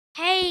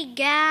Hey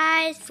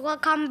guys,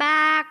 welcome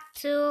back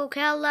to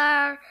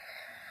Killer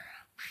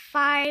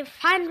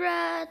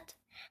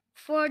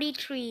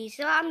 543.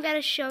 So I'm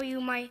gonna show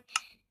you my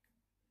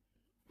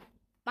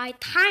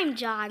time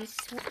johns.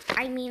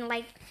 I mean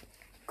like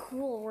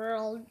cool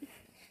world,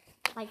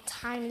 like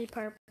Time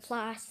Leaper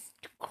plus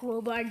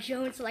Crowbar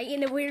Jones, like in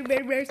the weird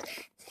universe.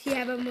 You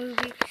have a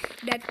movie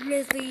that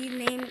really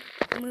named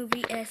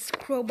movie is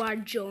Crowbar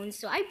Jones.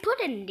 So I put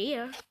in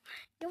there.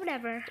 Yeah,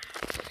 whatever.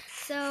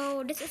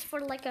 So this is for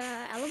like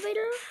a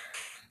elevator.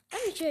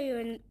 Let me show you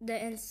in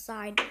the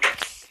inside.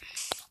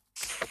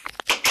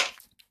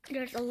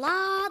 There's a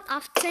lot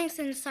of things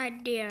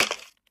inside there.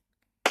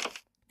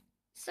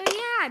 So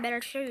yeah, I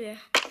better show you.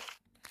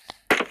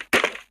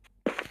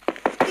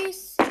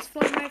 This is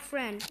for my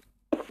friend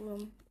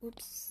room.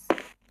 Oops.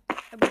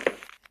 I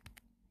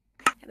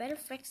better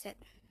fix it.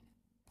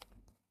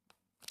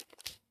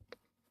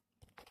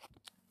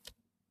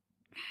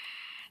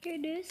 Okay,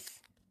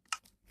 this.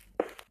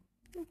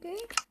 Okay.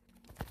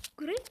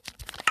 Great.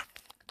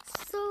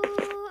 So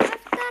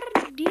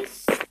after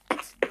this,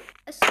 it's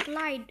a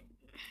slide.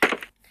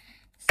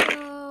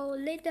 So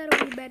later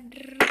we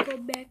better go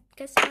back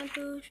because I want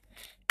to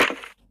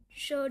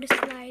show the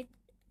slide.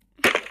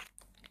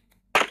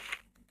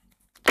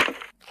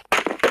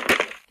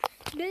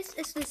 This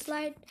is the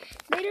slide.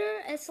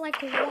 Later it's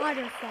like a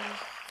waterfall.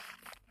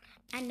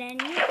 And then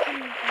you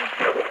can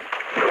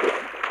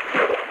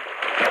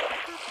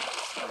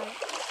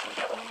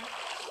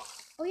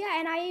oh yeah,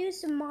 and I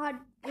use a mod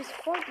with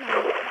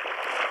Fortnite.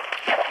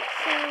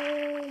 So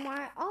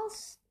my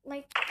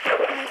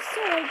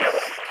sword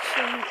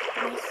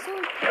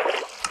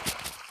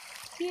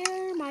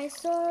here, my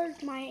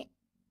sword,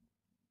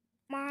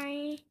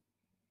 my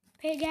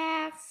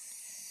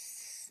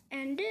pickaxe,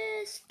 and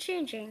this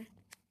changing.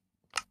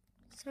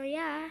 So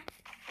yeah,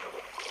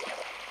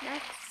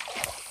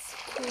 that's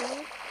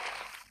cool.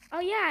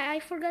 Oh yeah, I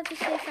forgot to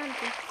say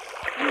something.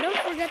 And don't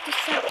forget to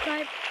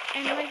subscribe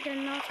and like the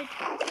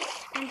notification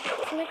and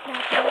click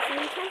that bell so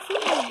you can see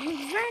my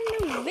brand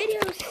new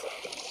videos.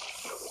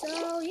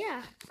 So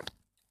yeah,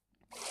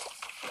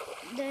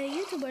 the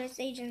YouTuber is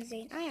Agent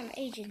Zane. I am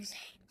Agent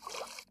Zane.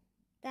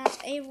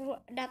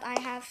 That I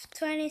have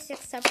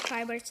 26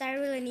 subscribers. I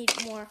really need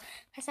more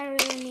because I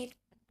really need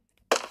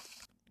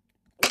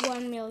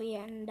 1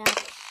 million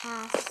that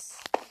has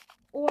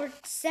or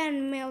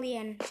 10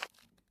 million.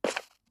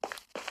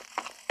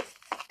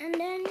 And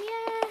then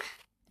yeah,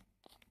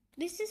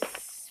 this is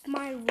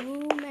my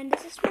room and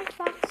this is my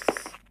fox.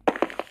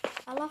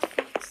 I love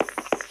fox.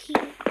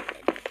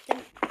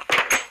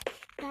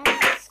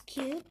 That's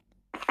cute.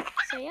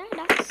 So yeah,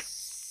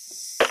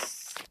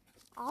 that's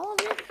all of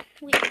it.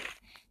 We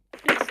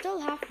still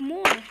have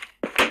more.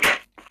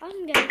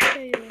 I'm gonna show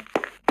you.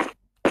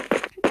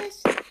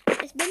 This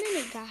is the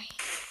mini guy,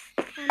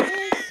 and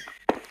this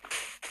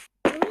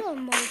the real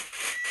mode.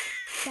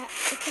 That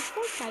it's a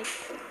Fortnite.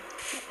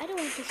 But I don't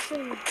want to show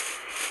you.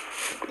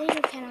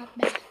 Later cannot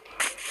back.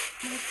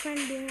 My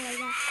friend doing like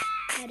that,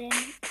 and then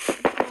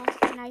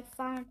and I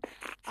found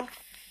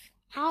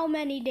how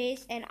many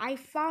days, and I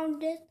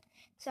found it,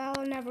 so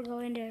I'll never go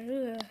in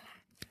there.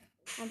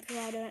 Until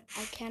I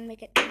can't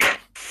make it.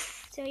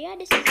 So yeah,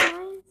 this is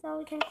mine, so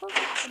we can close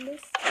it on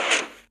this,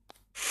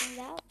 and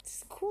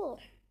that's cool.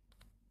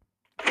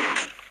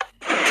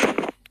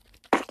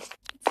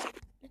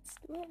 Let's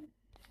do it.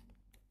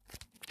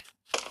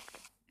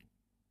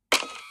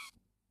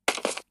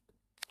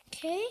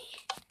 Okay,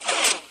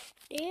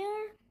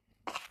 there,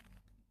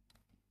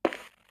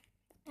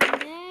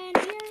 and then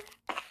here.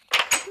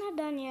 It's not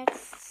done yet,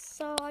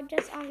 so I'll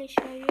just only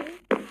show you.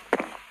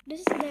 This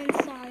is the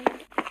inside.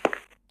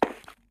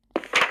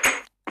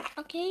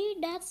 Okay,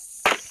 that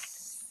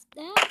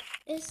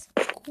is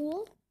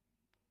cool.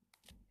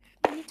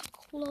 I need to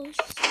close.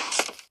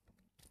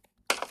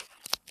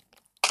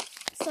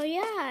 So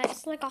yeah,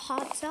 it's like a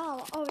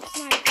hotel. Oh, it's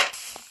night.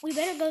 We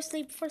better go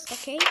sleep first,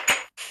 okay?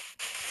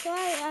 So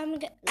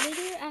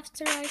later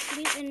after I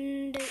sleep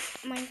in the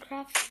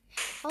Minecraft,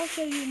 I'll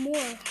show you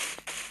more.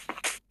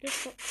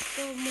 There's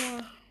still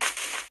more.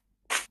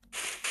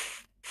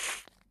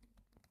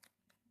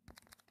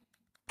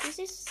 This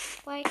is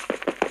like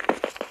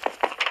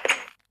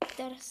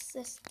there's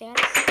the stairs.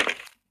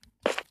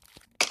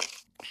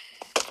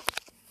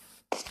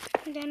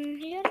 Then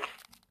here.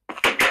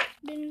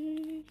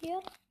 Then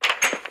here.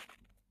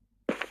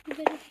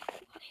 Very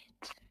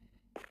quiet.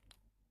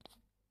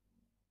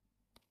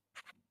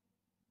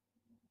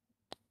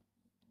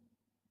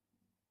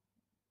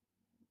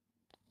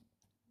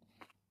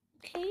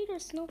 Okay,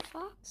 there's no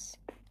fox.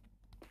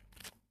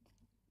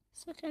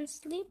 So I can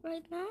sleep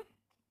right now.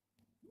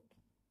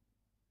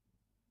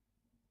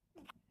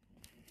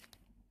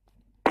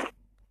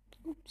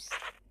 Oops.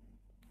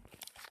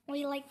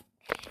 We like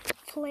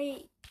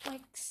play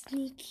like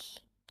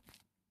sneaky.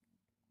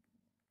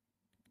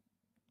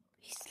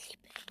 He's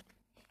sleeping.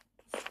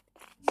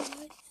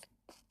 Nice.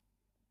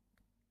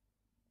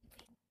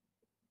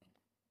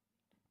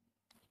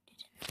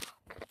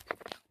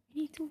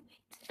 We need to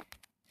wait.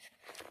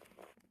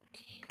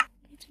 Okay,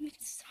 we need to make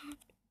a sound.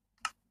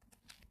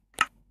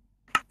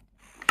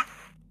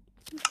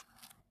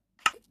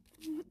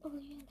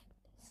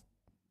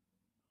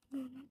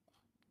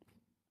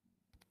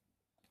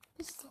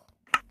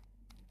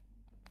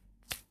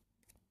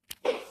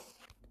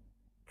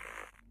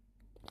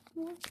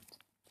 What?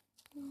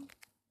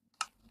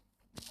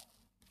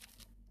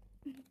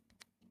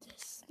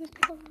 This the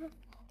color.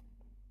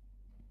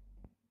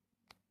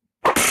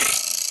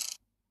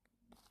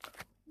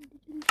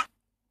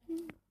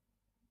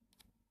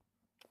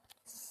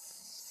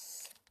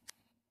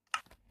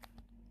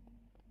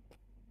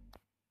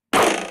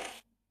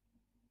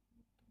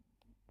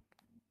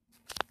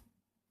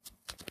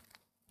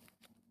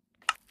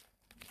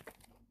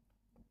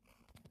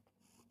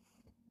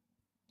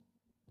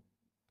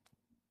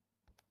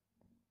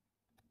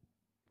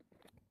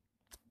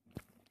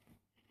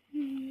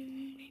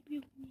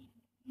 Maybe we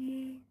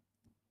need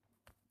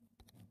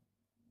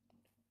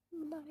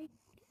more like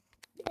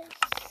this.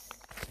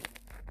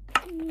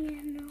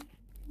 Yeah, no,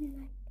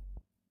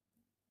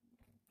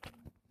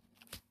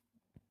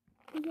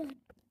 like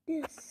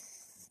this.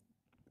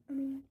 I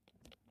mean,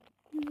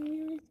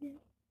 where is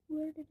it?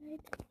 Where did I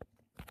do?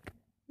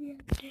 Yeah,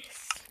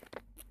 this.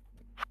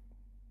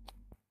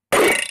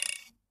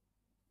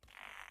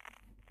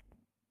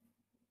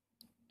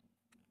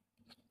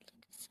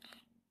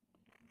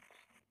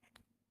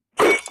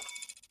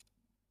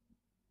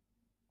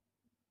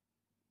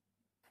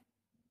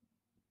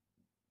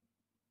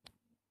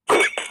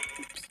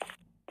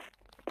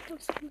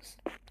 Oops. Close.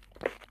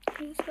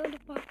 Close the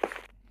box.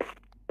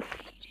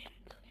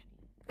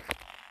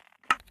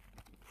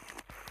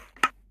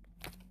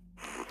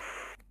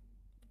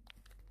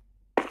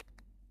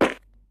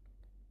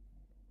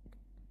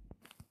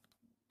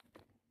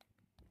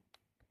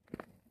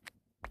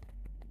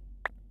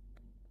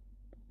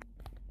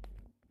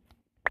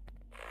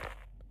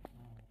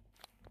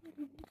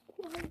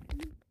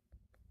 Quietly.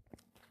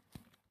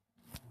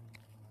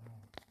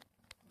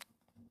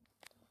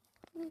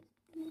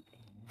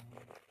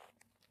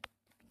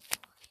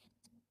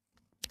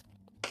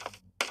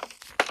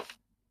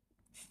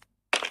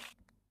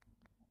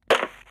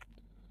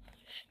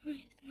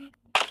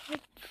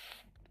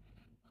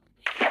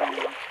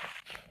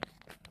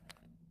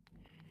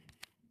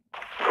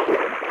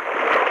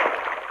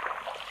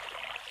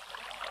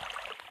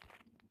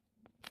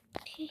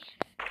 Okay.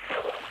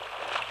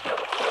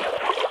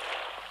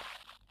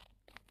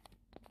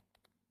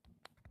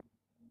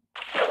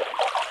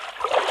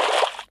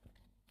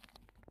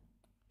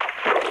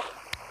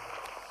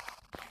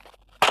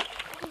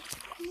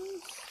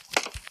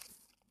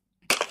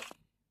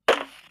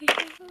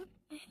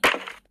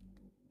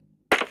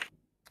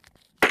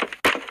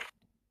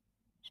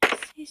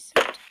 See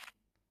something.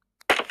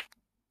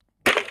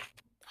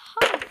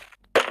 How?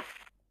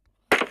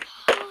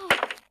 How?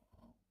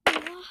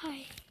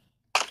 Why?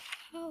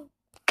 How?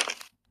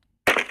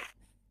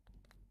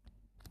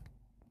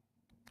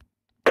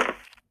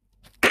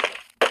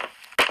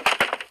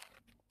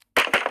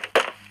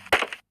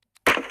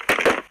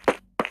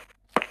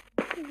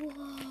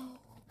 Whoa.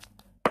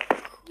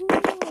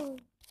 Cool.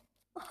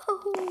 Oh,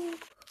 cool.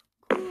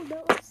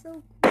 That was so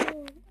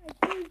cool. I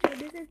told you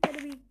this is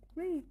gonna be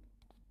great.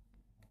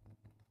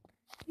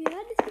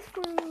 Yeah, this is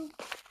for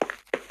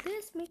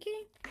this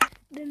making,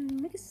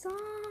 then make a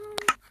song,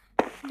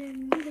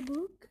 then read a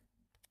book,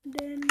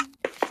 then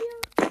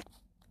chill,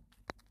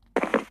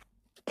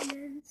 and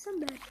then some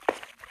bed.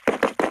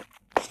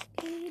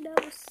 Okay,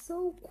 that was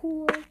so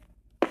cool.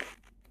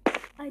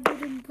 I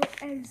didn't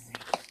put anything.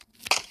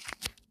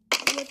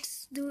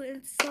 Let's do it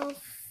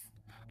itself.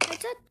 I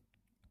thought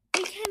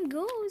we can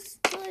go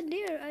still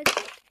there. I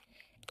thought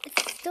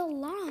it's still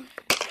long.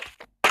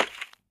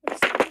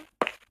 It's not.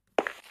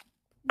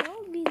 That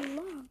would be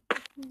long.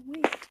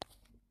 Wait,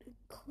 the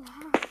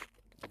clock.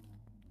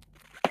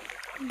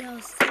 That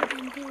was so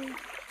unbelievable.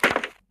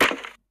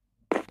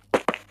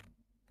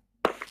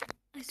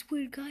 I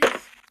swear,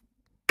 guys.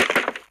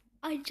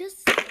 I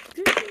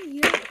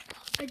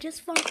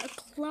just found a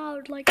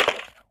cloud. Like,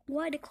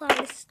 why the cloud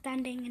is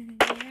standing in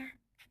there?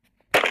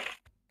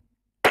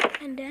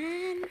 And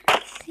then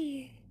let's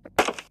see.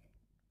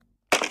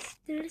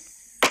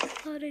 There's a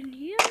cloud in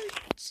here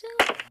too.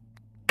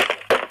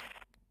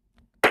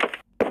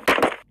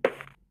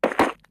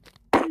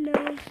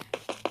 No,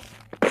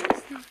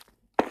 it's not.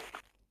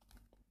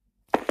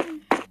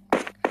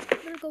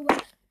 Better go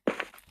back.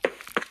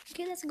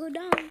 Okay, let's go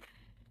down.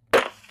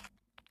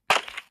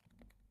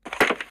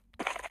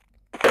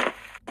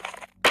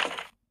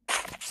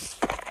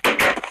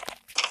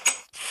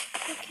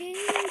 Okay,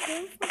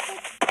 don't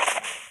forget to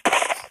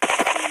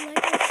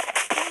like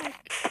us back.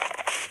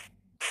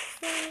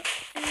 So,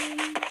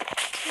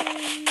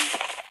 turn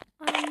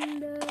on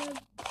the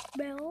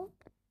bell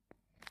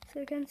so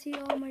you can see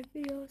all my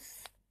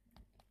videos.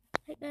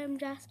 Like, I'm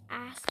just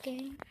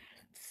asking.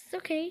 It's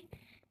okay.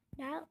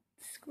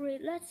 That's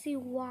great. Let's see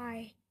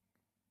why.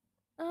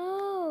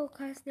 Oh,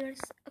 because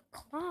there's a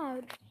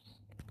cloud.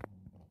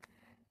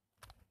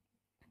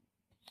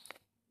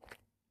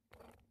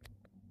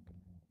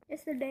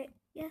 Yesterday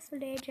I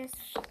just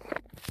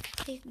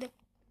take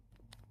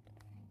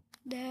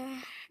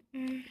this.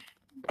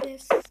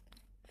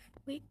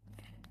 Wait.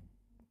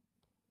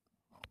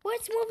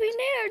 What's moving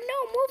there?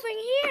 No, moving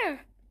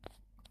here.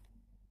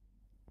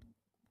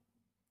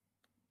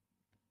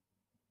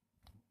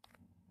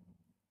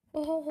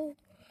 Oh,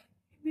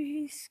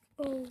 he's.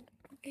 Oh,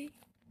 okay.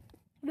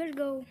 Better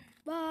go.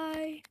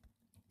 Bye.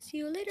 See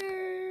you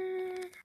later.